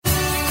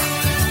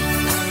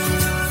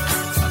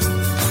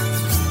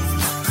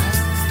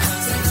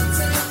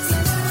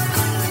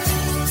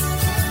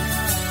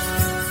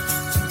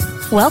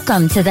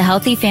Welcome to the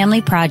Healthy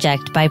Family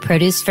Project by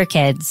Produce for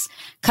Kids,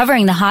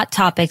 covering the hot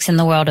topics in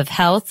the world of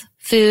health,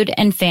 food,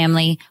 and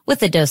family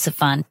with a dose of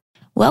fun.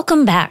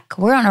 Welcome back.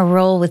 We're on a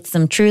roll with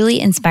some truly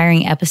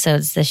inspiring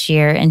episodes this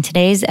year, and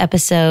today's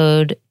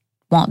episode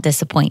won't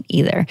disappoint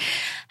either.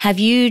 Have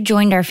you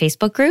joined our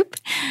Facebook group?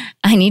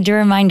 I need to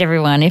remind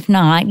everyone, if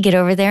not, get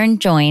over there and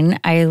join.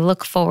 I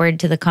look forward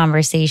to the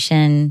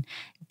conversation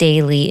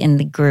daily in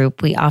the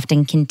group. We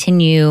often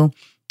continue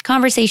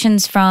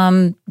conversations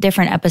from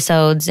different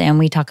episodes, and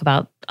we talk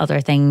about other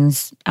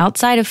things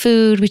outside of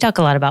food. We talk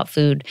a lot about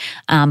food,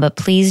 but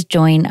please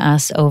join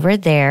us over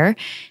there.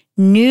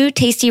 New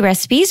tasty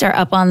recipes are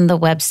up on the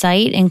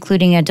website,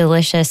 including a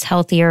delicious,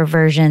 healthier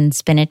version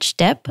spinach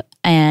dip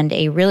and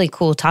a really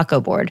cool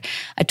taco board,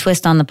 a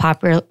twist on the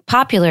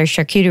popular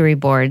charcuterie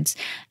boards.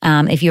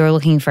 If you're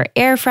looking for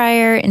air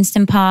fryer,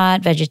 Instant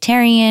Pot,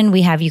 vegetarian,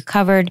 we have you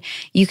covered.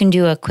 You can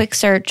do a quick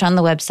search on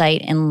the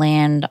website and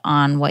land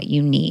on what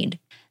you need.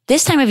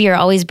 This time of year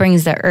always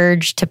brings the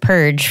urge to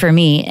purge for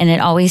me, and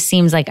it always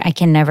seems like I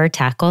can never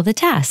tackle the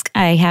task.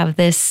 I have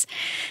this,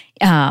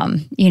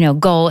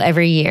 goal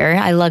every year.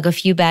 I lug a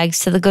few bags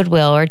to the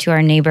Goodwill or to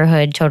our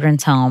neighborhood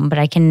children's home, but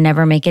I can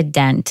never make a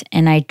dent,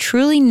 and I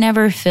truly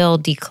never feel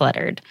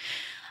decluttered.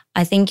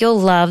 I think you'll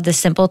love the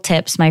simple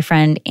tips my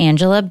friend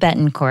Angela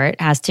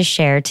Betancourt has to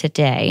share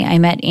today. I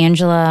met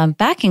Angela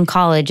back in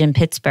college in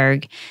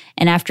Pittsburgh,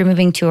 and after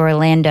moving to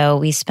Orlando,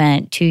 we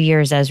spent 2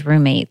 years as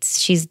roommates.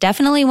 She's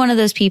definitely one of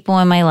those people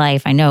in my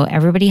life. I know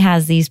everybody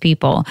has these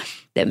people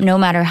that no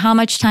matter how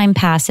much time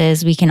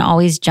passes, we can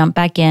always jump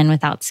back in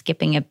without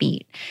skipping a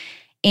beat.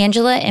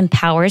 Angela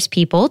empowers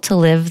people to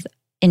live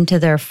into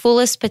their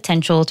fullest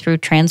potential through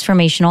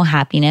transformational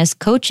happiness,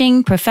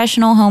 coaching,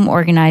 professional home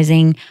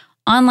organizing,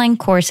 online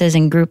courses,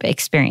 and group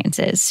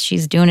experiences.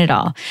 She's doing it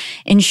all.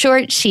 In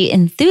short, she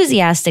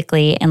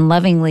enthusiastically and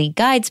lovingly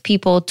guides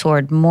people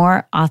toward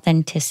more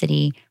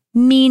authenticity,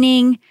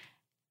 meaning,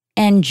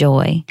 and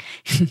joy.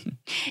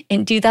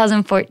 In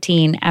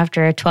 2014,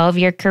 after a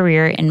 12-year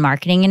career in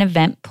marketing and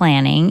event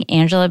planning,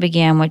 Angela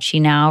began what she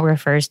now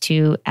refers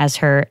to as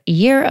her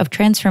year of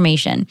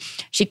transformation.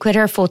 She quit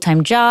her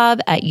full-time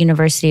job at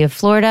University of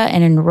Florida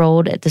and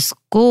enrolled at the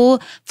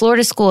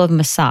Florida School of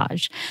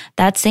Massage.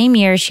 That same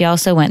year, she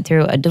also went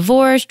through a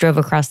divorce, drove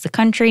across the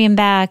country and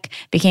back,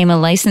 became a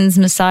licensed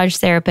massage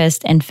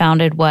therapist, and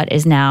founded what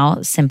is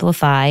now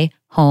Simplify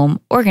Home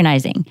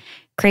Organizing.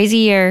 Crazy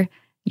year.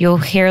 You'll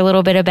hear a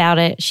little bit about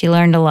it. She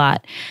learned a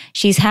lot.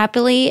 She's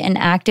happily an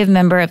active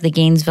member of the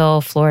Gainesville,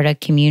 Florida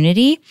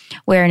community,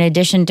 where in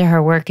addition to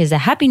her work as a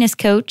happiness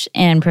coach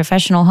and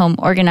professional home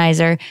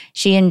organizer,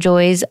 she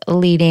enjoys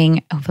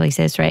leading, hopefully I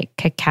say this right,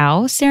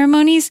 cacao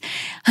ceremonies,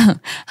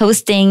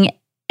 hosting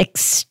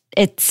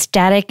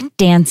ecstatic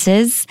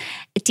dances,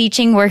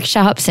 teaching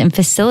workshops, and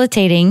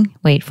facilitating,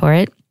 wait for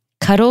it,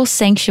 cuddle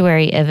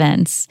sanctuary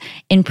events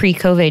in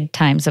pre-COVID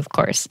times, of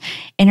course.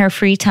 In her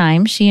free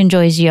time, she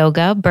enjoys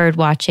yoga, bird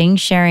watching,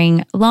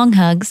 sharing long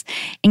hugs,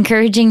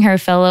 encouraging her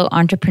fellow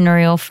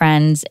entrepreneurial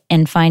friends,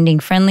 and finding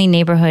friendly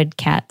neighborhood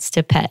cats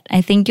to pet.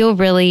 I think you'll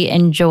really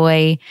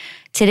enjoy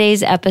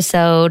today's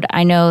episode.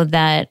 I know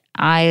that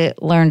I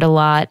learned a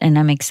lot, and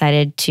I'm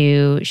excited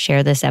to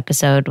share this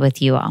episode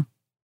with you all.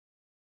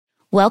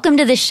 Welcome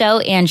to the show,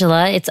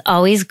 Angela. It's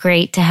always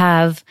great to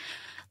have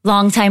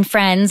longtime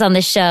friends on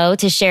the show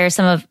to share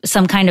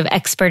some kind of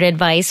expert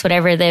advice,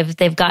 whatever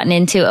they've gotten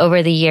into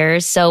over the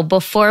years. So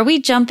before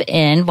we jump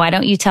in, why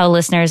don't you tell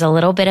listeners a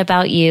little bit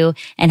about you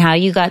and how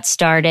you got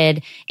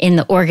started in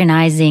the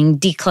organizing,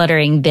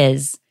 decluttering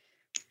biz?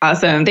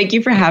 Awesome. Thank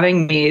you for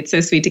having me. It's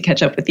so sweet to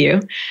catch up with you.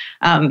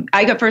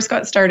 I first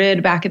got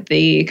started back at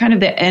the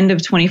end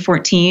of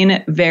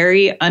 2014,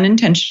 very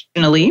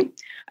unintentionally.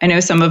 I know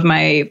some of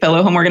my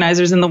fellow home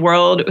organizers in the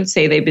world would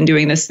say they've been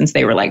doing this since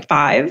they were like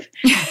 5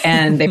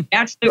 and they've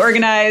naturally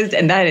organized.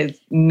 And that is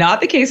not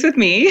the case with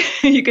me.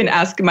 You can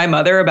ask my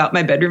mother about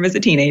my bedroom as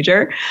a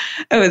teenager.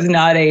 I was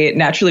not a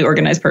naturally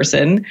organized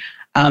person.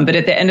 But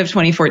at the end of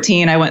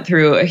 2014, I went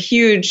through a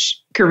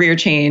huge career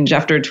change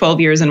after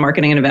 12 years in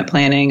marketing and event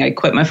planning. I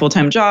quit my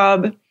full-time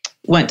job,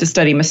 went to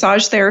study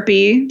massage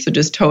therapy. So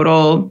just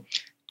total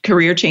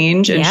career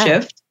change and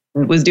shift.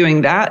 Was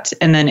doing that.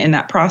 And then in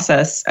that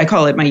process, I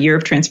call it my year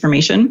of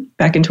transformation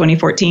back in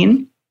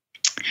 2014.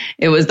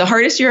 It was the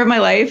hardest year of my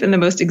life and the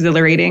most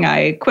exhilarating.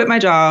 I quit my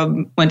job,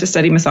 went to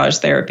study massage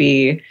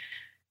therapy,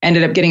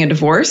 ended up getting a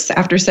divorce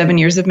after 7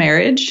 years of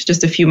marriage,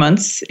 just a few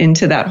months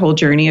into that whole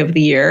journey of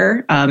the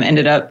year.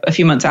 Ended up a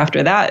few months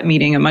after that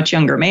meeting a much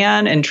younger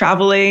man and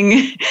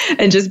traveling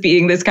and just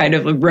being this kind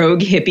of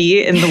rogue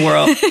hippie in the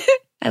world.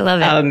 I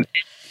love it.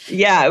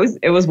 Yeah,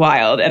 it was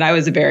wild. And I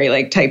was a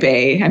very type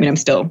A. I mean, I'm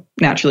still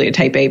naturally a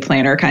type A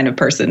planner kind of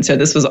person. So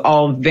this was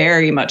all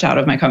very much out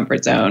of my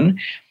comfort zone.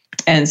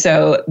 And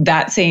so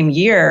that same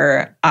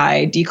year,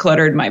 I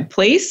decluttered my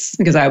place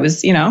because I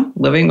was,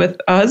 living with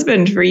a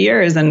husband for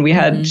years and we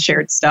had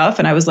shared stuff.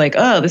 And I was like,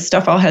 oh, this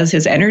stuff all has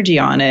his energy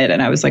on it.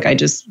 And I was like, I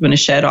just want to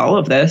shed all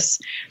of this.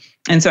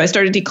 And so I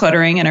started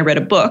decluttering and I read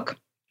a book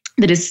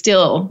that is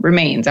still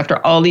remains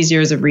after all these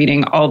years of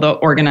reading all the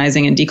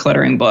organizing and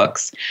decluttering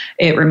books.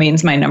 It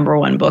remains my number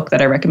one book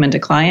that I recommend to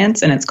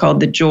clients, and it's called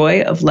The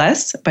Joy of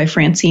Less by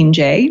Francine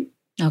Jay.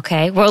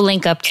 Okay, we'll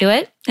link up to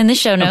it in the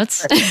show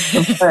notes.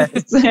 Of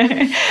course.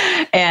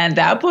 And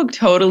that book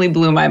totally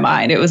blew my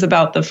mind. It was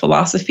about the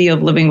philosophy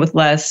of living with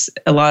less.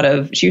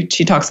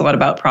 She talks a lot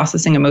about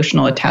processing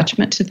emotional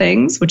attachment to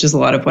things, which is a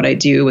lot of what I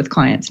do with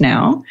clients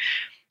now.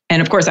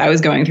 And of course, I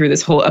was going through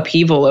this whole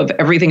upheaval of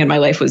everything in my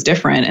life was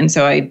different. And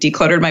so I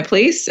decluttered my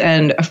place,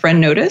 and a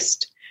friend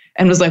noticed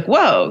and was like,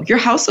 whoa, your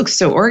house looks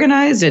so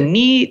organized and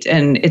neat,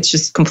 and it's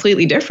just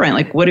completely different.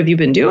 Like, what have you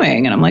been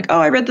doing? And I'm like, oh,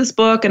 I read this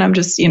book and I'm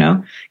just,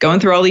 going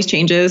through all these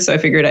changes. So I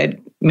figured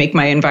I'd make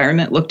my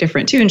environment look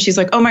different too. And she's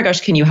like, oh my gosh,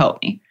 can you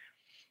help me?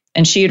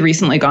 And she had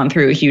recently gone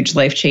through a huge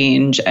life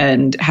change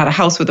and had a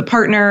house with a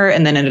partner,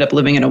 and then ended up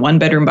living in a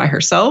 1-bedroom by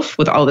herself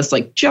with all this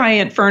like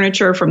giant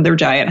furniture from their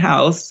giant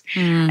house.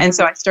 And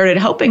so I started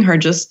helping her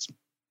just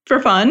for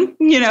fun,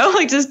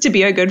 like just to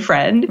be a good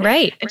friend.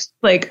 Right. And she's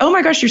like, oh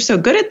my gosh, you're so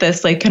good at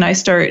this. Like, can I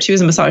start? She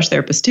was a massage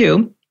therapist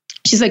too.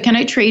 She's like, can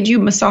I trade you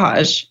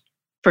massage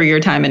for your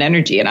time and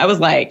energy? And I was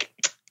like,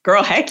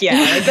 girl, heck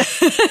yeah.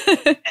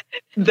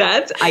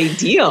 That's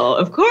ideal.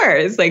 Of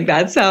course. Like,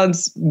 that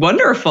sounds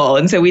wonderful.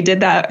 And so we did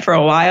that for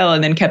a while,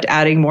 and then kept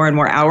adding more and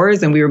more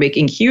hours, and we were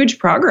making huge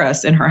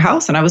progress in her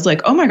house. And I was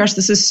like, oh my gosh,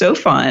 this is so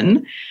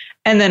fun.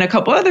 And then a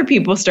couple other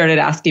people started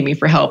asking me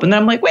for help. And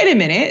then I'm like, wait a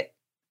minute,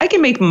 I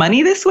can make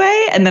money this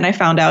way. And then I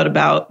found out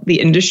about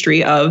the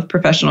industry of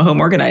professional home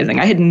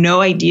organizing. I had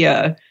no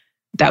idea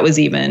that was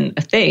even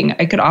a thing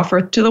I could offer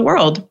to the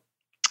world.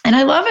 And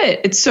I love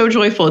it. It's so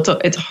joyful.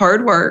 It's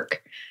hard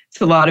work. It's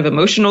a lot of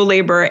emotional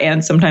labor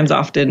and sometimes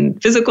often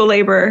physical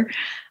labor,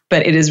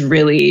 but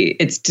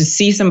it's to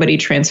see somebody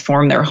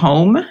transform their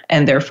home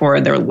and therefore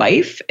their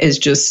life is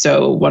just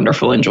so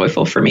wonderful and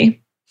joyful for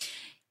me.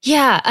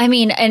 Yeah. I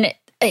mean, and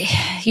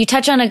you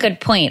touch on a good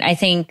point. I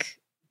think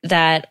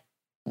that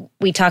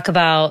we talk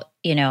about,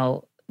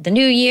 the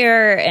new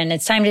year and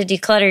it's time to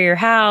declutter your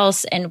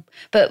house.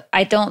 But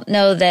I don't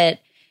know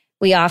that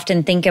we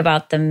often think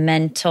about the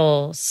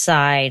mental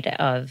side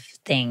of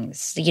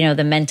things,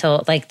 the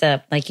mental,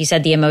 like you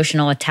said, the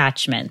emotional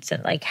attachments,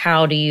 and like,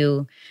 how do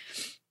you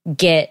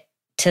get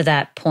to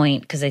that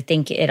point? Because I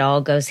think it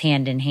all goes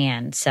hand in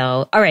hand.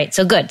 So, all right.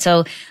 So good.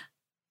 So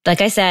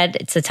like I said,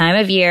 it's the time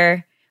of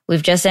year.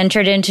 We've just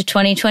entered into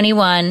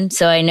 2021.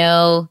 So I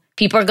know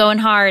people are going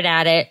hard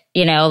at it.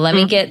 Let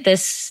me get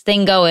this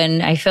thing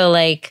going. I feel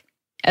like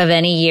of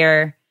any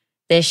year,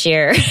 this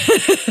year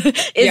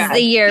is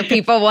the year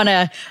people want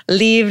to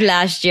leave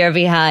last year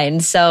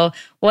behind. So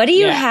what do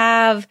you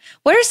have?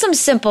 What are some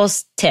simple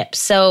tips?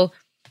 So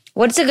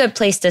what's a good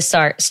place to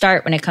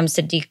start when it comes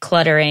to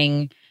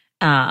decluttering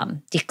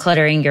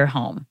your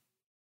home?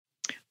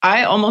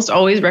 I almost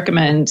always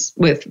recommend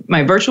with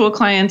my virtual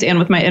clients and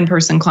with my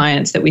in-person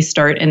clients that we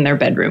start in their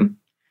bedroom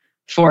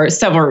for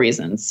several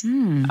reasons.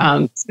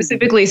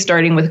 Specifically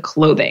starting with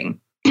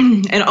clothing.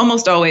 And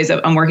almost always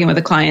I'm working with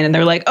a client and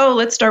they're like, oh,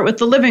 let's start with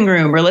the living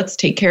room, or let's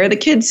take care of the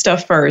kids'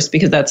 stuff first,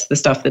 because that's the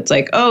stuff that's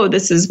like, oh,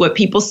 this is what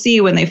people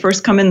see when they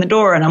first come in the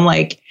door. And I'm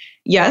like,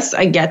 yes,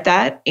 I get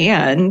that.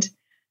 And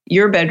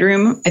your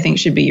bedroom, I think,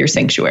 should be your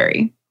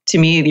sanctuary. To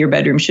me, your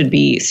bedroom should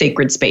be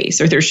sacred space,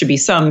 or there should be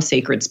some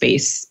sacred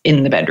space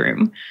in the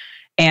bedroom.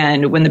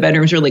 And when the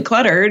bedroom's really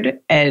cluttered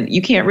and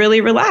you can't really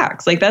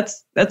relax, like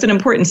that's an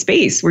important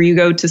space where you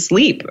go to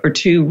sleep or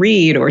to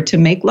read or to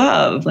make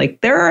love.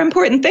 Like, there are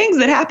important things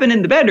that happen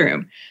in the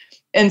bedroom.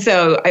 And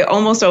so I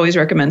almost always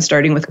recommend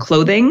starting with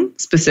clothing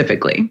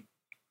specifically,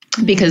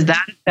 because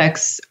that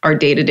affects our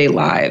day-to-day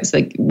lives.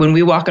 Like, when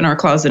we walk in our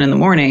closet in the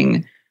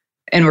morning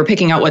and we're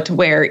picking out what to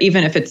wear,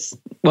 even if it's,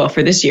 well,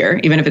 for this year,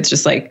 even if it's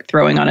just like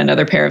throwing on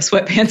another pair of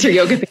sweatpants or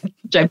yoga pants,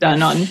 which I've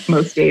done on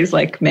most days,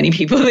 like many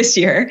people this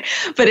year,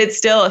 but it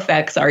still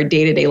affects our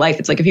day-to-day life.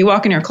 It's like if you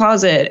walk in your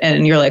closet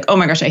and you're like, oh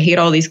my gosh, I hate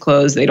all these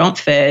clothes. They don't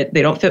fit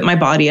my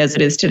body as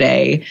it is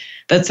today.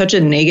 That's such a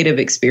negative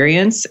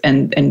experience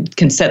and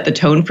can set the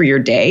tone for your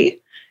day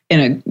in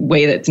a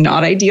way that's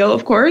not ideal,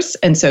 of course.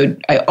 And so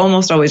I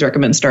almost always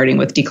recommend starting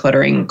with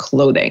decluttering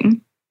clothing.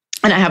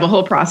 And I have a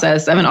whole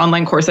process. I have an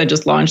online course I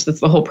just launched that's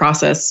the whole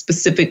process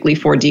specifically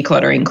for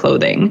decluttering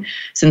clothing,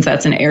 since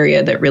that's an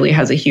area that really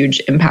has a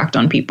huge impact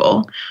on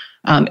people.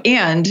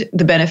 And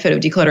the benefit of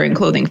decluttering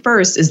clothing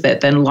first is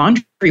that then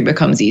laundry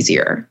becomes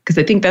easier, because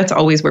I think that's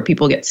always where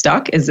people get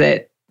stuck, is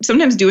that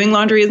sometimes doing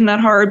laundry isn't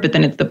that hard, but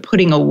then it's the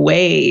putting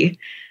away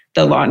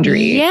the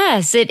laundry.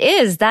 Yes, it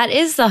is. That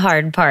is the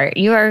hard part.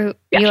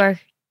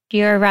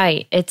 You're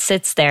right. It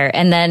sits there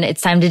and then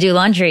it's time to do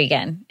laundry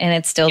again and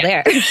it's still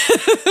there.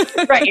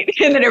 Right.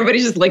 And then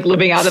everybody's just like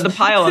living out of the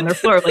pile on their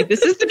floor. Like,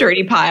 this is the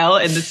dirty pile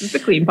and this is the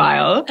clean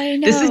pile. I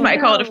know. This is I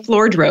call it a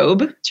floor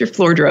drobe. It's your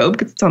floor drobe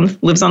because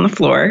it lives on the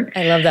floor.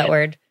 I love that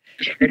word.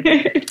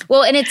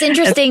 Well, and it's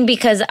interesting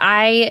because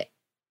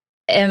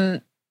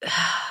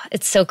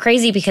it's so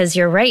crazy because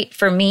you're right.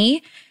 For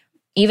me,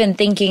 even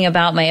thinking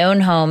about my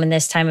own home in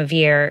this time of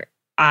year,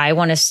 I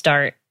want to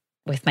start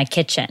with my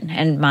kitchen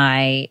and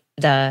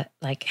the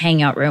like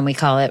hangout room, we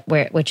call it,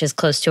 which is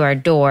close to our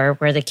door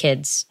where the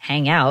kids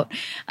hang out.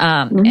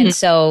 And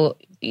so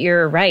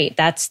you're right.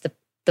 That's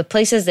the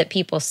places that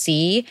people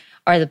see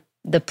are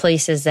the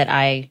places that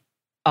I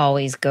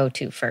always go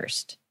to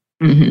first.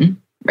 Mm-hmm.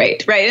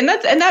 Right. And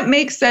that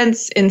makes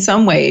sense in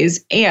some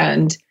ways.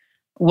 And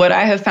what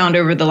I have found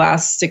over the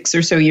last 6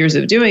 or so years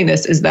of doing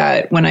this is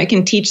that when I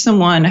can teach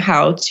someone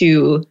how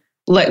to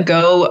let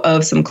go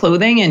of some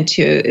clothing and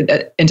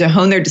to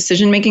hone their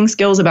decision-making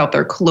skills about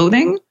their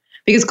clothing,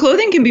 because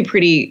clothing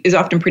is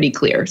often pretty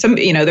clear.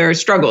 There are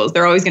struggles.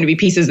 There are always going to be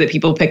pieces that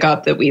people pick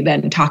up that we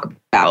then talk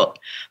about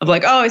of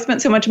like, oh, I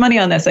spent so much money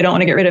on this. I don't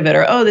want to get rid of it.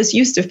 Or, oh, this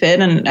used to fit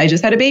and I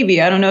just had a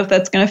baby. I don't know if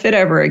that's going to fit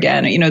ever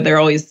again. There are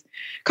always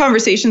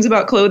conversations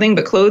about clothing,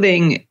 but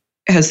clothing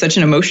has such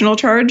an emotional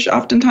charge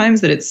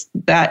oftentimes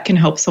that can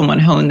help someone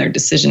hone their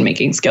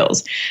decision-making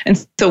skills.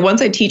 And so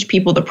once I teach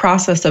people the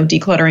process of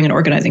decluttering and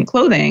organizing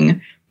clothing,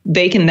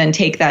 they can then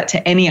take that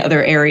to any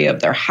other area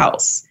of their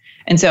house.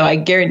 And so I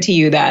guarantee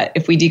you that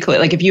if we declutter,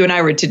 like if you and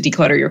I were to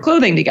declutter your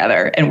clothing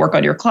together and work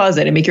on your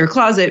closet and make your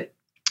closet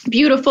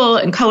beautiful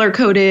and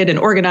color-coded and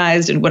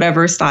organized in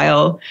whatever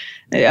style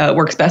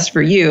works best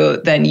for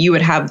you, then you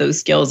would have those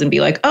skills and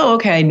be like, oh,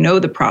 okay, I know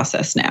the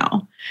process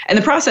now. And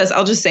the process,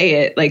 I'll just say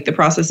it, like the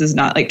process is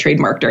not like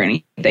trademarked or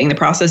anything. The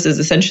process is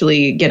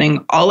essentially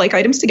getting all like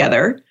items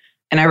together.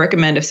 And I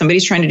recommend if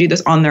somebody's trying to do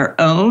this on their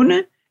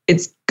own,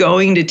 it's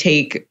going to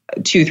take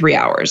 2-3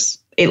 hours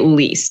at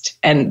least.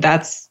 And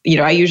that's,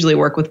 I usually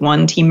work with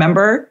one team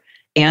member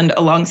and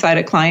alongside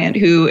a client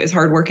who is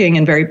hardworking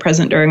and very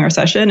present during our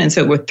session. And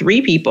so with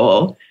 3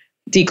 people,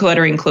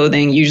 decluttering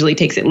clothing usually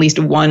takes at least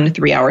 1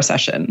 3-hour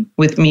session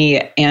with me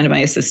and my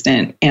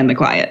assistant and the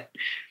client.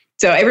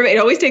 So it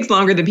always takes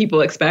longer than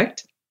people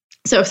expect.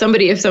 So if one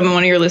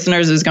of your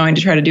listeners is going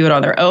to try to do it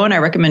on their own, I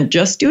recommend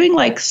just doing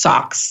like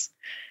socks.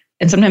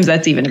 And sometimes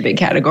that's even a big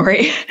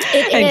category.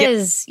 It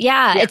is.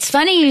 Yeah. It's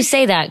funny you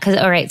say that because,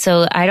 all right,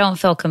 so I don't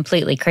feel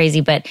completely crazy,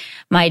 but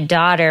my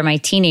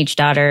teenage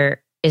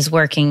daughter is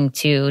working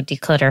to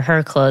declutter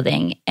her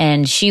clothing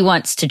and she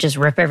wants to just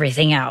rip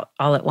everything out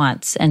all at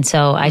once. And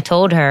so I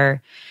told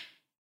her,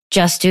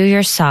 just do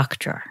your sock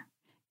drawer,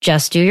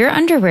 just do your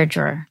underwear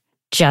drawer,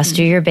 just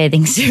do your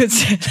bathing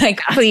suits. Like,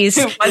 please.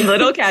 One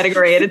little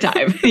category at a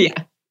time. Yeah.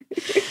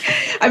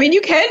 I mean,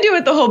 you can do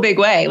it the whole big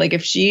way. Like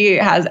if she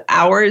has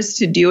hours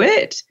to do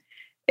it,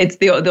 it's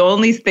the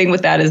only thing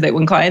with that is that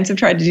when clients have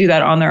tried to do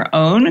that on their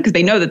own, because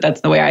they know that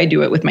that's the way I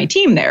do it with my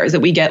team there, is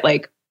that we get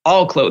like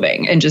all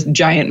clothing and just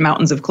giant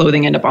mountains of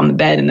clothing end up on the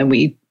bed and then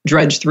we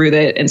drudge through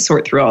it and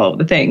sort through all of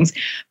the things.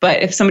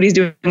 But if somebody's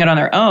doing it on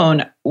their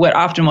own, what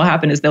often will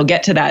happen is they'll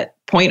get to that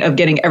point of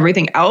getting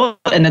everything out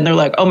and then they're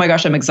like, oh my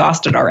gosh, I'm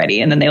exhausted already.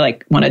 And then they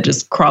like want to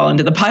just crawl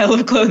into the pile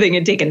of clothing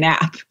and take a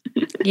nap.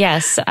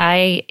 Yes,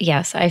 I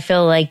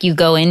feel like you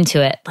go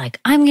into it like,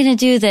 I'm going to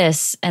do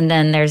this. And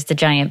then there's the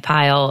giant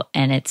pile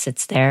and it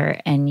sits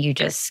there and you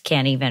just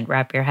can't even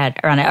wrap your head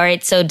around it. All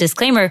right. So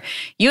disclaimer,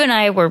 you and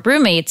I were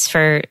roommates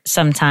for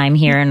some time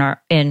here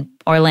in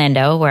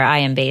Orlando, where I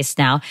am based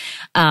now.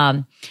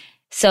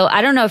 So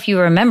I don't know if you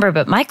remember,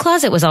 but my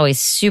closet was always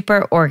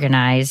super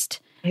organized.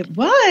 It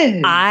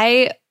was.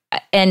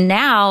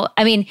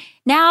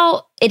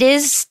 Now it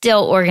is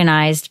still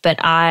organized, but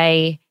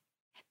I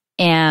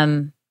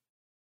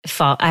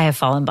have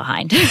fallen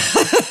behind. So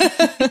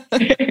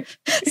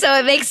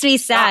it makes me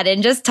sad.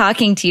 And just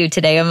talking to you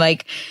today, I'm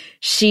like,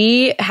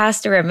 she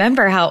has to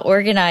remember how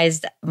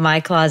organized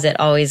my closet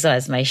always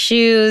was. My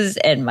shoes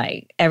and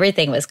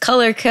everything was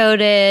color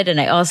coded.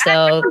 And I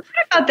forgot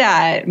about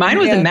that. Mine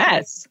was a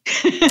mess.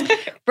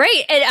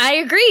 Right. And I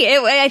agree.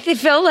 I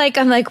feel like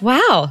I'm like,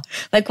 wow,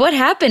 like what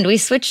happened? We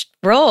switched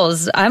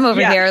roles. I'm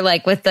over here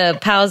like with the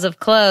piles of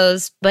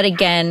clothes. But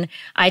again,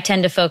 I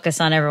tend to focus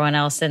on everyone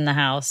else in the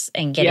house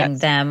and getting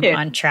them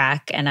on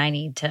track. And I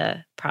need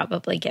to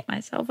probably get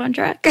myself on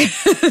track.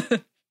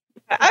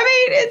 I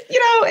mean,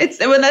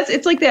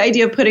 it's like the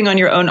idea of putting on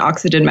your own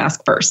oxygen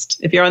mask first.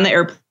 If you're on the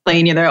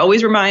airplane, I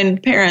always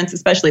remind parents,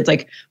 especially, it's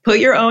like put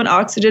your own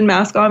oxygen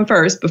mask on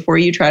first before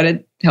you try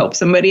to help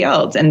somebody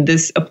else. And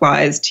this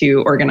applies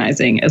to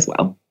organizing as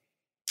well.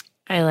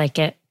 I like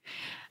it.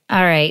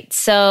 All right.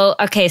 So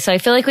I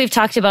feel like we've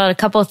talked about a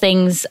couple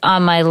things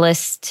on my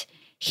list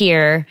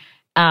here.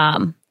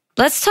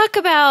 Let's talk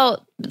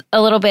about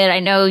a little bit. I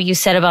know you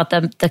said about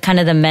the kind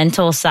of the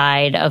mental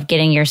side of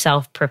getting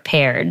yourself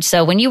prepared.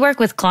 So when you work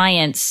with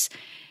clients,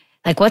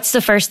 like what's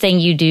the first thing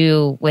you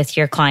do with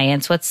your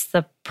clients? What's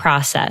the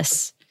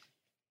process?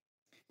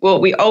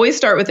 Well, we always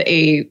start with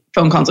a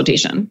phone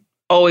consultation.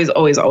 Always,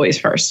 always, always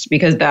first,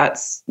 because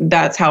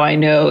that's how I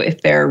know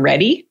if they're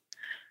ready.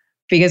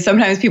 Because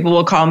sometimes people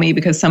will call me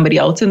because somebody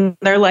else in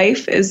their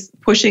life is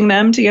pushing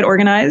them to get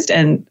organized.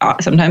 And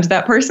sometimes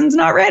that person's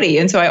not ready.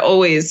 And so I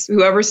always,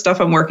 whoever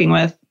stuff I'm working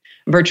with,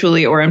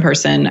 virtually or in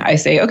person, I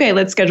say, okay,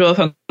 let's schedule a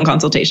phone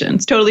consultation.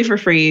 It's totally for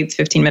free. It's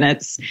 15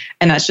 minutes.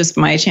 And that's just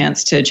my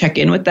chance to check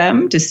in with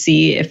them to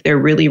see if they're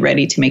really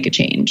ready to make a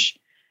change.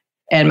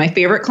 And my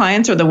favorite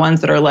clients are the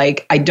ones that are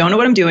like, I don't know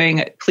what I'm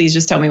doing. Please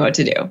just tell me what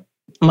to do.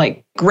 I'm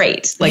like,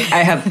 great. Like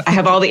I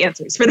have all the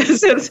answers for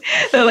this. So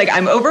they're like,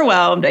 I'm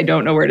overwhelmed. I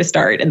don't know where to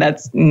start. And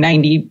that's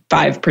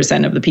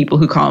 95% of the people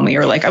who call me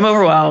are like, I'm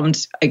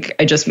overwhelmed.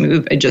 I just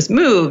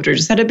moved or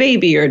just had a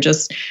baby or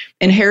just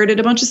inherited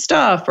a bunch of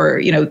stuff or,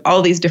 you know,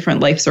 all these different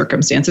life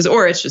circumstances.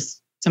 Or it's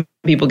just some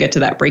people get to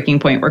that breaking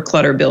point where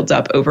clutter builds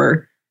up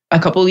over a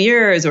couple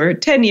years or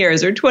 10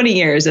 years or 20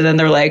 years. And then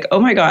they're like, oh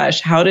my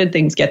gosh, how did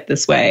things get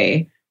this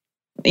way?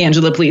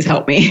 Angela, please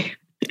help me.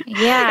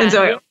 Yeah. And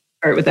so I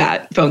start with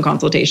that phone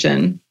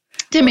consultation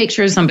to make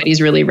sure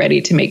somebody's really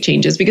ready to make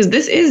changes, because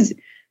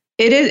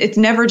it's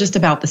never just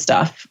about the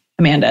stuff,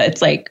 Amanda.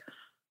 It's like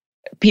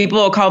people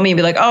will call me and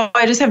be like, oh,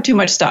 I just have too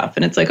much stuff.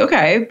 And it's like,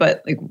 okay,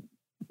 but like,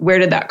 where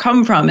did that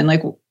come from? And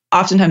like,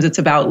 oftentimes it's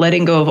about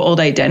letting go of old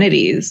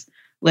identities,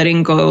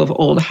 letting go of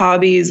old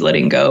hobbies,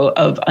 letting go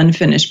of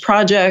unfinished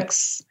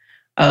projects,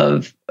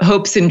 of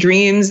hopes and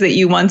dreams that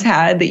you once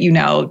had that you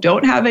now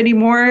don't have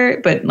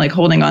anymore, but like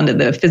holding on to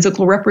the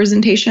physical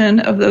representation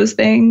of those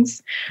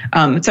things.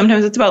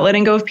 Sometimes it's about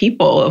letting go of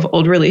people, of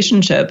old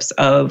relationships,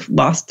 of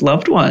lost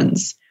loved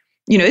ones.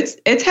 You know,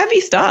 it's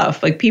heavy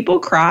stuff. Like people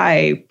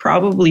cry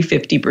probably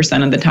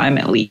 50% of the time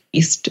at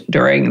least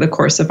during the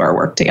course of our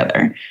work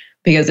together,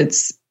 because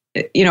it's,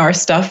 you know, our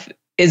stuff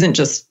isn't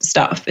just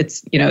stuff.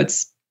 It's, you know,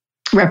 it's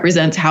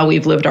represents how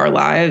we've lived our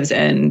lives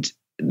and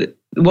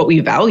what we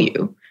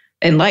value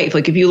in life.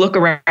 Like if you look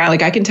around,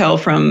 like I can tell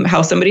from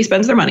how somebody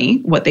spends their money,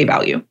 what they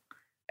value.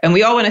 And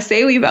we all want to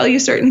say we value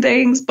certain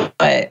things,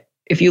 but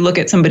if you look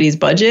at somebody's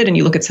budget and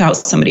you look at how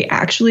somebody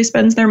actually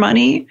spends their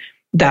money,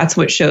 that's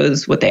what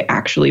shows what they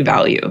actually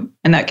value.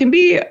 And that can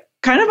be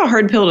kind of a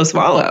hard pill to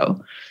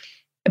swallow.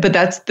 But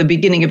that's the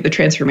beginning of the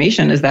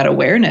transformation, is that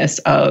awareness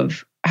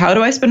of how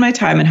do I spend my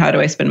time and how do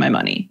I spend my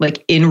money?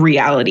 Like in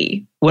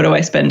reality, what do I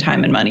spend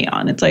time and money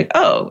on? It's like,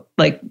 oh,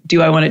 like,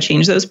 do I want to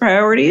change those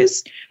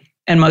priorities?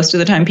 And most of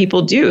the time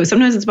people do.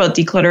 Sometimes it's about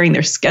decluttering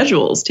their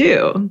schedules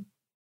too.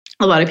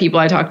 A lot of people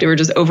I talk to are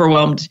just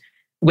overwhelmed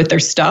with their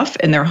stuff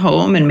in their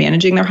home and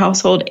managing their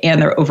household,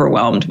 and they're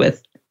overwhelmed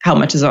with how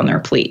much is on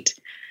their plate.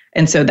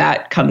 And so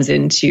that comes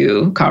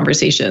into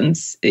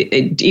conversations,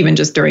 even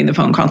just during the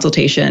phone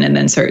consultation, and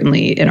then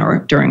certainly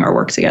during our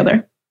work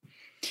together.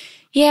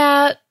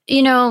 Yeah,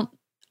 you know,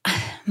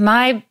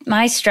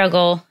 my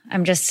struggle,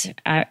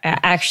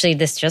 actually,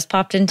 this just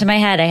popped into my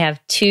head. I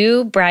have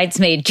 2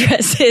 bridesmaid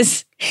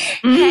dresses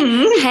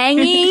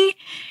hanging,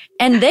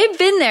 and they've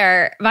been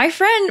there.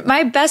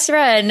 My best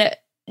friend,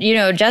 you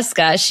know,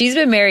 Jessica, she's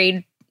been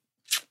married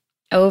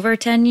over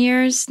 10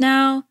 years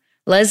now.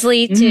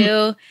 Leslie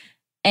too.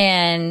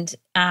 And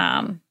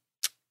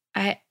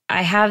I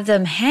have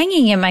them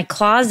hanging in my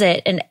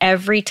closet, and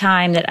every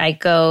time that I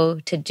go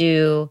to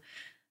do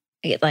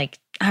it, like,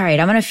 all right,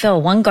 I'm going to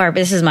fill one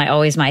garbage. This is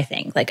always my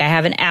thing. Like I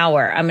have an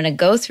hour. I'm going to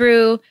go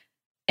through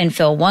and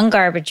fill one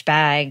garbage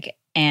bag,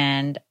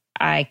 and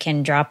I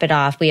can drop it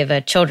off. We have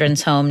a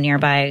children's home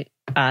nearby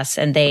us,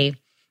 and they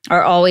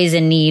are always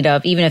in need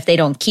of, even if they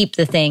don't keep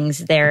the things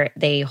there,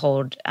 they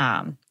hold,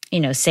 you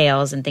know,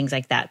 sales and things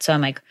like that. So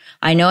I'm like,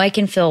 I know I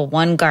can fill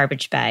one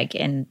garbage bag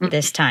in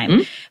this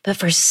time, but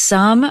for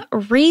some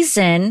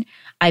reason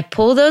I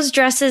pull those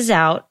dresses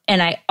out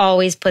and I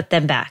always put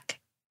them back.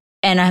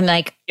 And I'm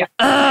like,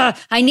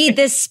 I need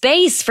this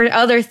space for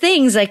other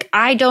things. Like,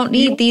 I don't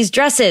need these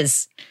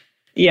dresses.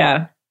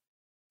 Yeah.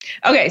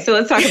 Okay, so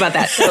let's talk about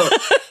that. So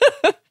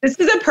this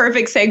is a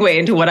perfect segue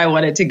into what I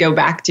wanted to go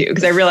back to,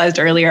 because I realized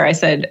earlier I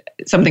said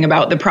something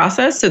about the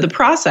process. So the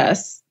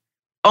process,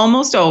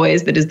 almost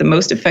always, that is the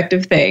most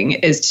effective thing,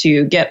 is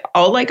to get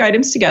all like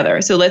items together.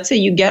 So let's say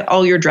you get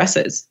all your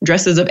dresses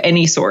of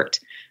any sort,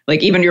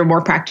 like even your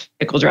more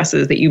practical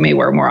dresses that you may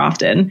wear more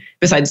often,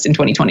 besides in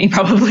 2020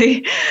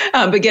 probably,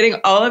 but getting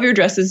all of your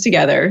dresses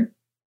together.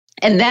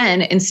 And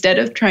then instead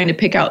of trying to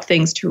pick out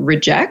things to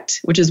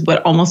reject, which is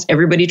what almost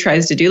everybody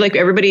tries to do, like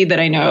everybody that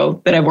I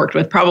know that I've worked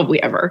with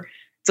probably ever,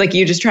 it's like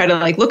you just try to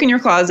like look in your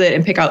closet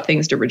and pick out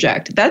things to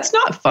reject. That's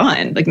not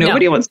fun. Like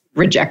nobody wants to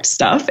reject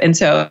stuff. And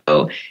so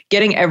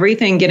getting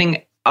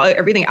everything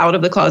out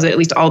of the closet, at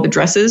least all the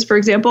dresses, for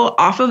example,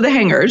 off of the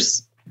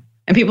hangers.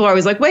 And people are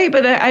always like, wait,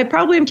 but I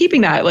probably am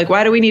keeping that. Like,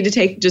 why do we need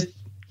to just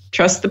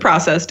trust the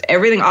process?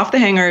 Everything off the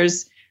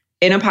hangers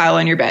in a pile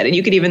on your bed. And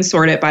you could even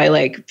sort it by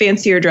like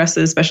fancier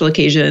dresses, special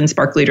occasions,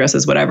 sparkly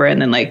dresses, whatever. And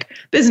then like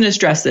business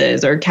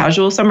dresses or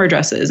casual summer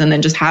dresses. And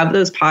then just have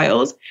those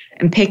piles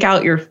and pick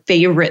out your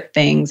favorite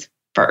things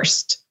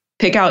first.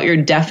 Pick out your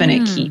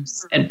definite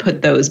keeps and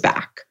put those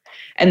back.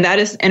 And that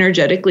is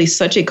energetically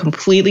such a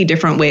completely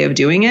different way of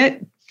doing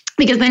it.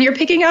 Because then you're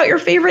picking out your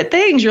favorite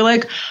things. You're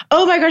like,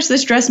 oh my gosh,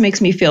 this dress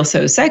makes me feel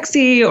so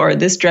sexy. Or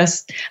this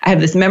dress, I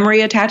have this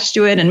memory attached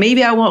to it. And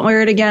maybe I won't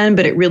wear it again,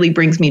 but it really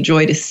brings me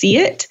joy to see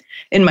it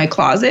in my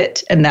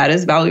closet. And that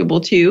is valuable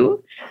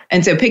too.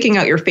 And so picking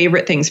out your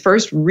favorite things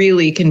first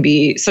really can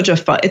be such a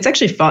fun. It's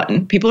actually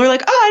fun. People are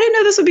like, oh, I didn't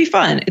know this would be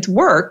fun. It's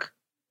work,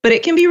 but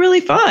it can be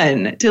really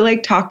fun to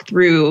like talk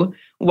through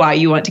why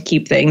you want to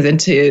keep things and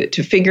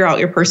to figure out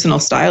your personal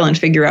style and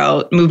figure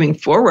out moving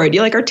forward.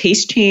 Our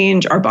tastes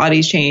change, our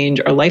bodies change,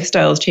 our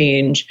lifestyles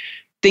change.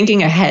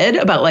 thinking ahead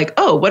about like,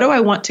 oh, what do I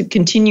want to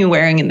continue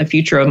wearing in the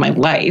future of my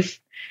life?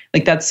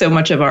 Like that's so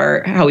much of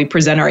how we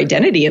present our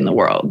identity in the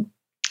world.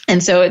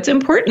 And so it's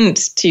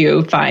important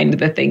to find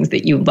the things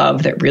that you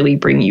love that really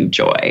bring you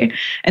joy.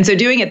 And so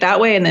doing it that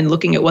way and then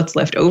looking at what's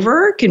left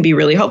over can be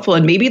really helpful.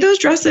 And maybe those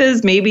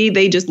dresses, maybe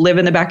they just live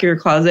in the back of your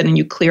closet and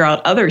you clear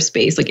out other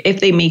space, like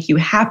if they make you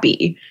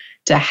happy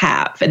to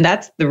have. And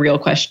that's the real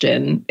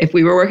question. If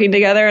we were working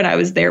together and I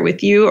was there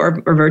with you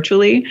or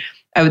virtually,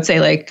 I would say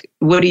like,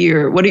 what are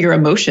your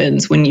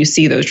emotions when you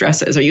see those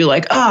dresses? Are you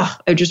like, oh,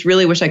 I just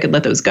really wish I could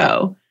let those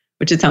go?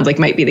 Which it sounds like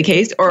might be the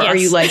case. Or are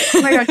you like,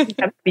 oh my gosh, these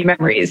have to be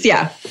memories?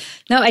 Yeah.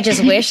 No, I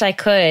just wish I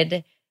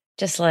could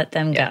just let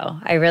them go.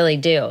 I really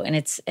do.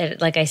 And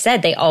like I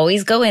said, they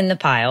always go in the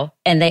pile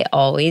and they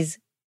always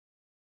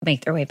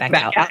make their way back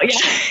out.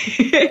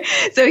 Yeah.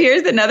 So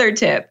here's another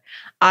tip.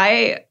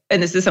 And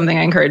this is something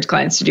I encourage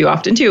clients to do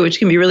often too, which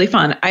can be really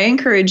fun. I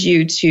encourage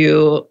you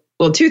to,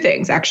 well, two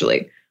things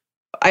actually.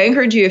 I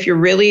encourage you, if you're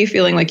really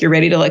feeling like you're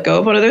ready to let go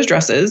of one of those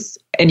dresses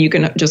and you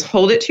can just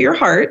hold it to your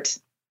heart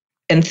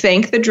and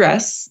thank the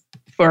dress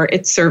for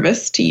its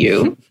service to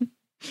you.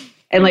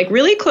 And like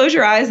really close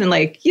your eyes and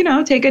like,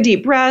 take a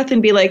deep breath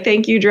and be like,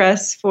 thank you,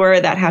 dress, for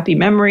that happy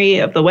memory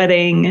of the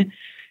wedding.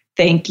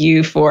 Thank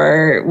you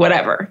for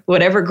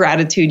whatever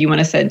gratitude you want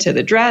to send to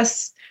the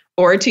dress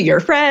or to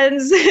your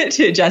friends,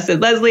 to Jess and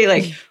Leslie,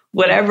 like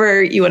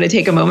whatever you want to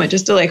take a moment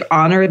just to like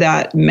honor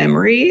that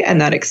memory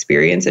and that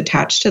experience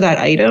attached to that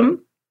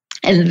item.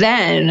 And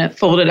then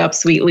fold it up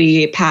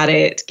sweetly, pat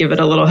it, give it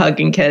a little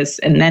hug and kiss,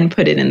 and then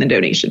put it in the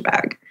donation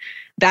bag.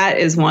 That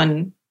is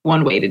one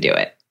way to do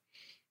it.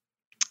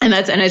 And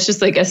it's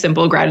just like a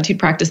simple gratitude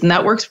practice. And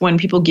that works when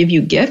people give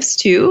you gifts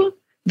too.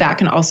 That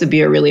can also be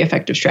a really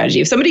effective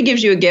strategy. If somebody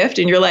gives you a gift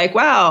and you're like,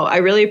 wow, I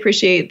really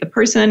appreciate the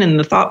person and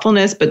the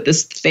thoughtfulness, but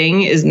this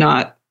thing is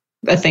not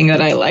a thing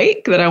that I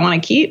like, that I want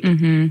to keep,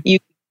 you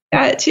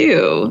that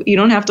too. You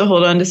don't have to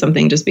hold on to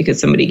something just because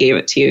somebody gave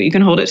it to you. You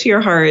can hold it to your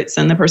heart,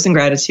 send the person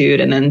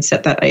gratitude, and then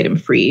set that item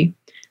free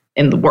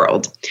in the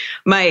world.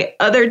 My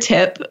other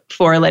tip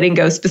for letting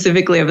go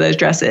specifically of those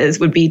dresses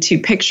would be to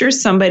picture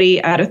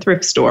somebody at a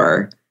thrift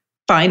store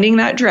finding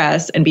that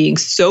dress and being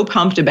so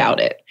pumped about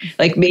it.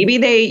 Like maybe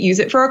they use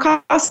it for a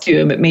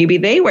costume, but maybe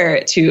they wear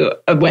it to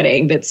a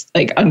wedding that's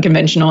like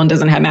unconventional and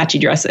doesn't have matchy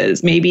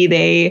dresses. Maybe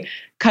they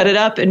cut it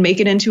up and make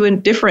it into a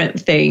different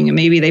thing.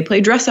 Maybe they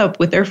play dress up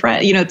with their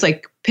friend. It's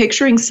like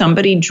picturing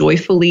somebody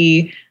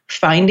joyfully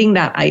finding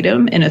that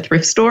item in a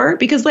thrift store,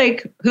 because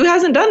like who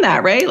hasn't done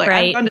that, right? Like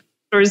I've gone to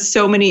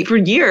stores for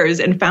years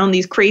and found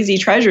these crazy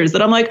treasures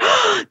that I'm like,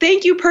 oh,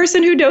 thank you,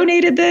 person who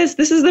donated this.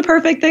 This is the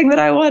perfect thing that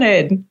I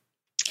wanted.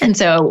 And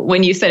so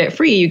when you set it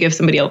free, you give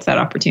somebody else that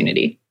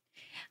opportunity.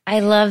 I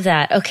love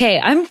that. Okay,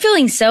 I'm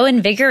feeling so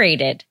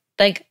invigorated.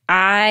 Like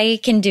I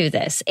can do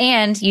this.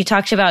 And you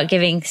talked about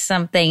giving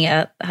something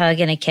a hug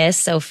and a kiss.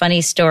 So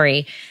funny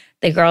story.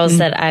 The girls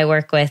that I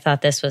work with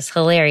thought this was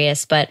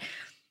hilarious, but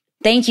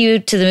thank you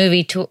to the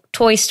movie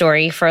Toy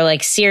Story for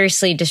like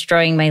seriously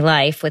destroying my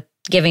life with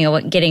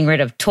getting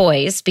rid of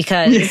toys,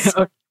 because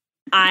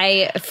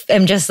I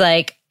am just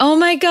like, oh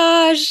my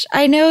gosh,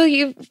 I know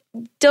you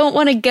don't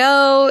want to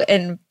go.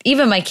 And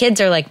even my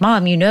kids are like,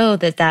 Mom,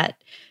 that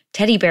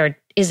teddy bear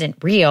isn't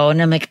real.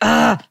 And I'm like,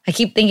 I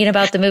keep thinking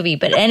about the movie.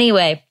 But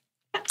anyway,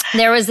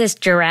 there was this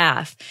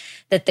giraffe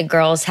that the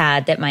girls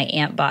had that my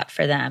aunt bought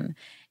for them.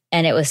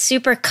 And it was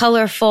super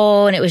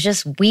colorful and it was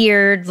just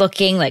weird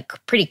looking, like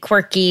pretty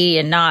quirky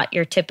and not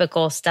your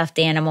typical stuffed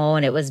animal.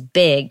 And it was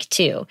big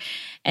too.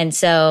 And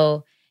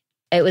so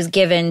it was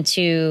given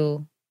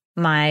to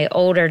my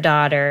older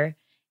daughter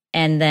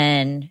and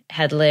then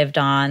had lived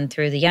on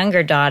through the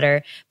younger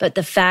daughter. But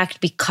the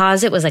fact,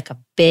 because it was like a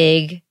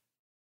big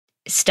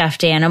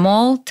stuffed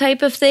animal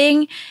type of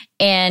thing,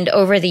 and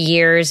over the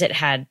years it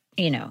had,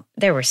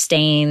 there were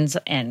stains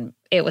and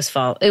it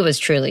was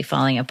truly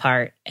falling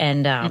apart.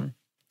 And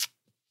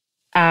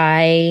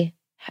I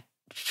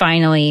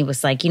finally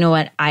was like, you know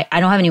what? I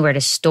don't have anywhere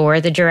to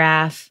store the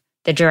giraffe.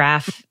 The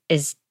giraffe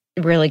is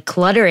really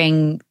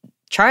cluttering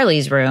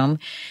Charlie's room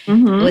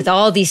with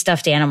all these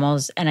stuffed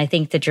animals. And I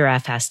think the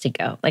giraffe has to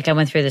go. Like I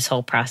went through this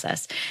whole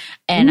process.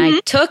 And I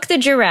took the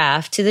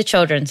giraffe to the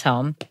children's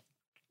home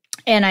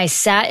and I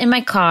sat in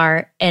my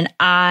car and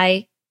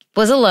I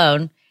was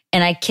alone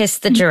and I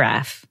kissed the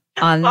giraffe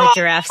on the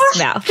giraffe's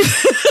mouth.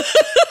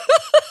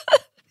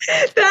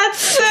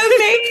 That's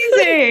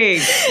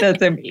amazing.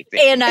 That's amazing.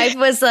 And I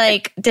was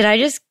like, did I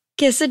just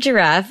kiss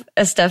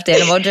a stuffed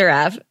animal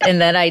giraffe? And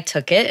then I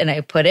took it and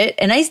I put it.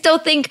 And I still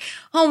think,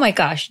 oh my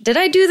gosh, did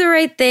I do the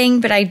right thing?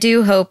 But I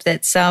do hope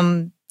that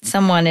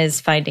someone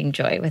is finding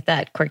joy with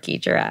that quirky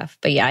giraffe.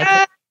 But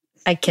yeah,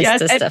 I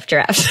kissed a stuffed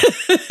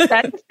giraffe.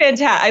 That's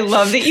fantastic. I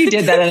love that you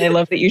did that. And I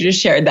love that you just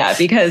shared that,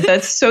 because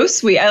that's so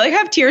sweet. I like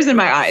have tears in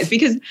my eyes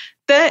because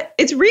that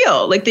it's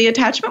real. Like the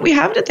attachment we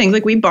have to things,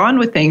 like we bond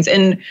with things.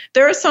 And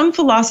there are some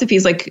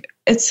philosophies, like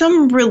it's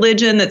some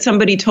religion that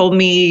somebody told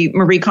me,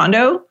 Marie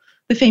Kondo,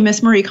 the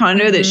famous Marie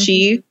Kondo, that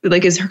she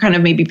like is her kind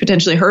of maybe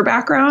potentially her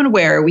background,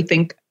 where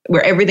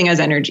everything has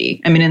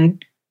energy. I mean,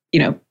 and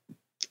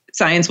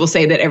science will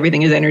say that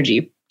everything is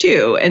energy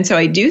too. And so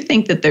I do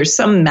think that there's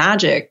some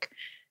magic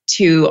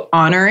to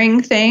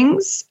honoring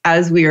things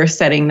as we are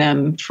setting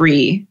them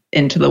free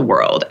into the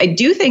world. I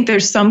do think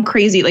there's some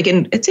crazy, like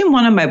it's in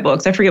one of my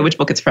books, I forget which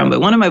book it's from,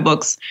 but one of my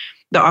books,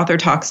 the author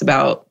talks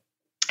about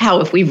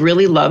how if we've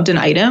really loved an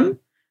item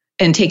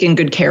and taken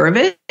good care of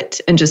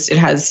it, and just it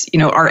has,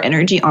 our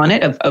energy on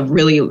it of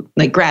really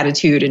like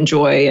gratitude and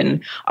joy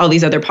and all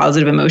these other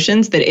positive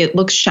emotions, that it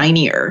looks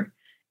shinier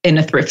in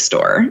a thrift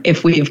store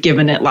if we've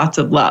given it lots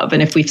of love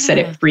and if we've set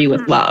it free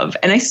with love.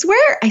 And I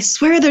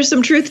swear there's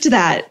some truth to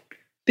that,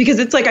 because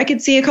it's like I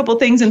could see a couple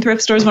things in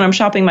thrift stores when I'm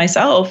shopping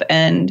myself,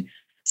 and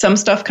some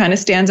stuff kind of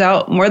stands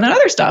out more than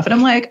other stuff. And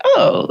I'm like,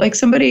 oh, like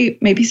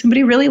maybe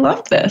somebody really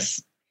loved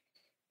this.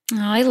 Oh,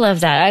 I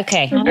love that.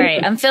 Okay. All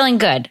right. I'm feeling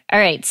good. All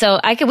right.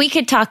 So we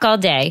could talk all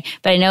day,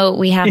 but I know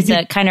we have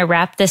to kind of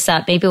wrap this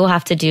up. Maybe we'll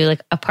have to do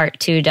like a part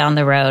 2 down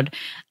the road.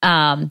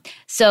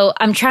 So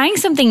I'm trying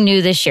something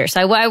new this year.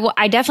 So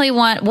I definitely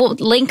we'll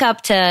link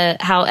up to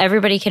how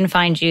everybody can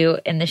find you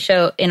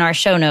in our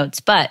show notes.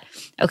 But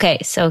okay,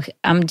 so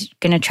I'm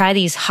going to try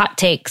these hot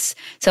takes.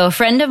 So a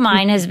friend of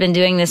mine has been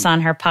doing this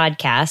on her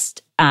podcast.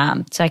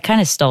 So I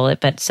kind of stole it,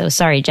 but so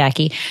sorry,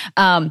 Jackie.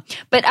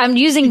 But I'm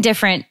using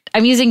different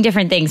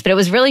things, but it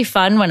was really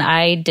fun when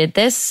I did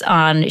this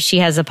she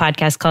has a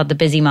podcast called The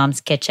Busy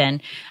Mom's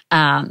Kitchen.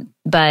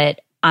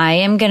 But I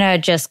am going to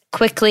just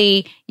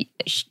quickly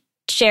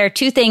share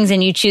 2 things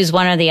and you choose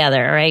one or the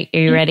other. All right. Are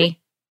you ready?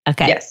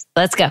 Okay. Yes.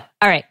 Let's go.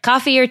 All right.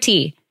 Coffee or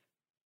tea?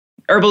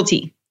 Herbal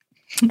tea.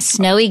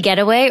 Snowy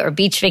getaway or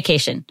beach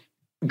vacation?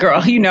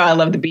 Girl, I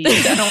love the beach.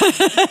 I don't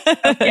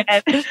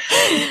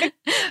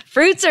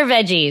Fruits or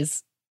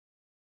veggies?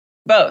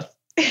 Both.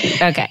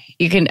 Okay.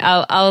 You can,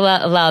 I'll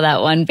allow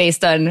that one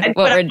based on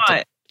what I'm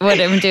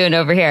doing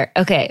over here.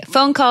 Okay.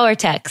 Phone call or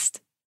text?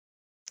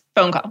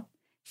 Phone call.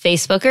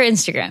 Facebook or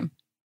Instagram?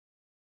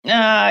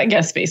 I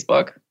guess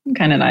Facebook.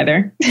 Kind of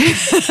neither.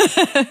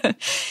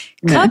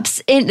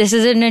 Cups in, this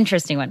is an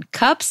interesting one.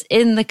 Cups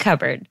in the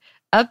cupboard.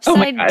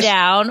 Upside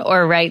down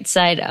or right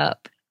side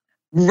up?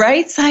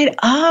 Right side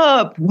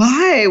up.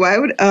 Why? Why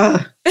would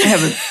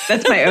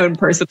that's my own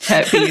personal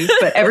pet peeve,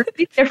 but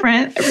everybody's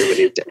different.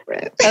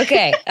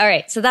 Okay. All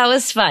right. So that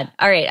was fun.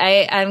 All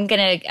right. I'm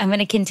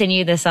gonna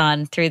continue this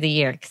on through the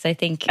year because I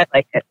think I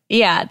like it.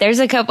 Yeah, there's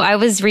a couple. I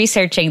was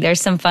researching.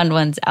 There's some fun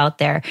ones out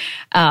there.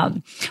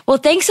 Well,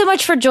 thanks so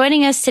much for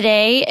joining us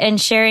today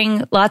and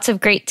sharing lots of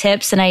great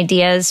tips and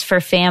ideas for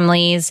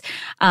families.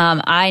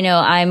 I know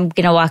I'm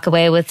gonna walk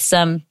away with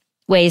some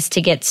ways to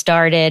get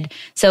started.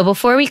 So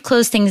before we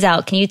close things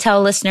out, can you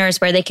tell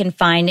listeners where they can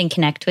find and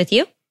connect with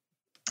you?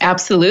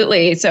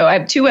 Absolutely. So I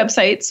have 2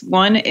 websites.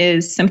 One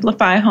is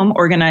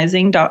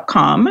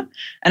simplifyhomeorganizing.com.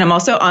 And I'm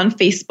also on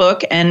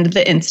Facebook and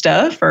the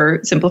Insta for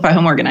Simplify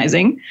Home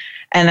Organizing.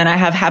 And then I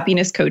have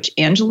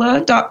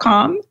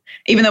happinesscoachangela.com.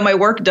 Even though my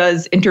work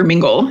does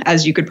intermingle,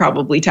 as you could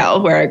probably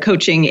tell, where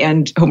coaching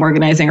and home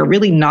organizing are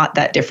really not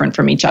that different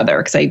from each other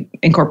because I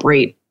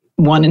incorporate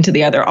one into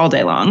the other all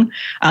day long.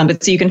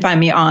 But so you can find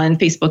me on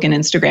Facebook and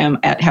Instagram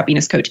at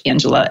Happiness Coach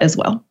Angela as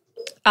well.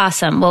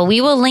 Awesome. Well,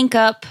 we will link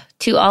up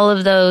to all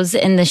of those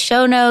in the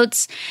show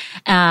notes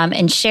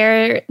and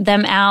share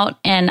them out.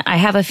 And I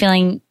have a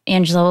feeling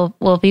Angela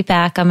will be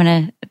back. I'm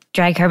going to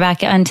drag her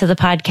back onto the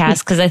podcast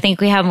because I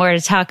think we have more to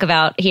talk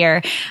about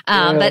here.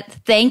 But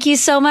thank you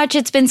so much.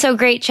 It's been so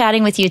great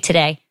chatting with you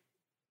today.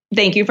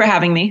 Thank you for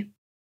having me.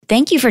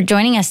 Thank you for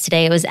joining us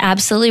today. It was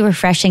absolutely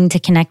refreshing to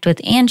connect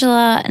with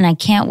Angela, and I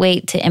can't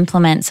wait to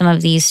implement some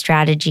of these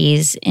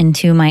strategies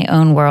into my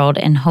own world.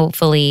 And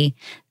hopefully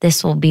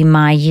this will be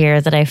my year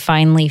that I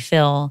finally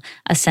feel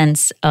a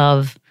sense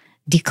of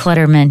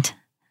declutterment,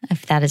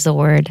 if that is a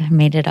word. I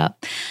made it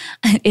up.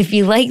 If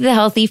you like the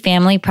Healthy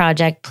Family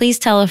Project, please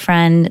tell a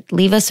friend,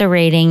 leave us a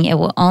rating. It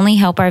will only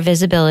help our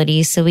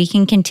visibility so we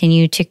can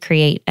continue to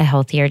create a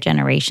healthier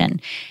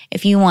generation.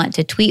 If you want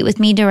to tweet with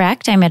me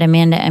direct, I'm at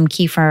Amanda M.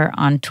 Kiefer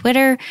on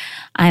Twitter.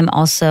 I'm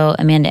also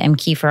Amanda M.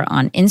 Kiefer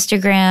on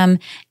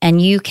Instagram.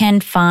 And you can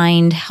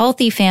find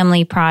Healthy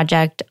Family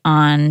Project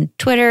on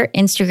Twitter,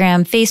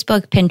 Instagram,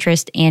 Facebook,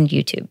 Pinterest, and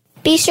YouTube.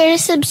 Be sure to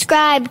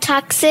subscribe.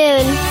 Talk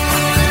soon.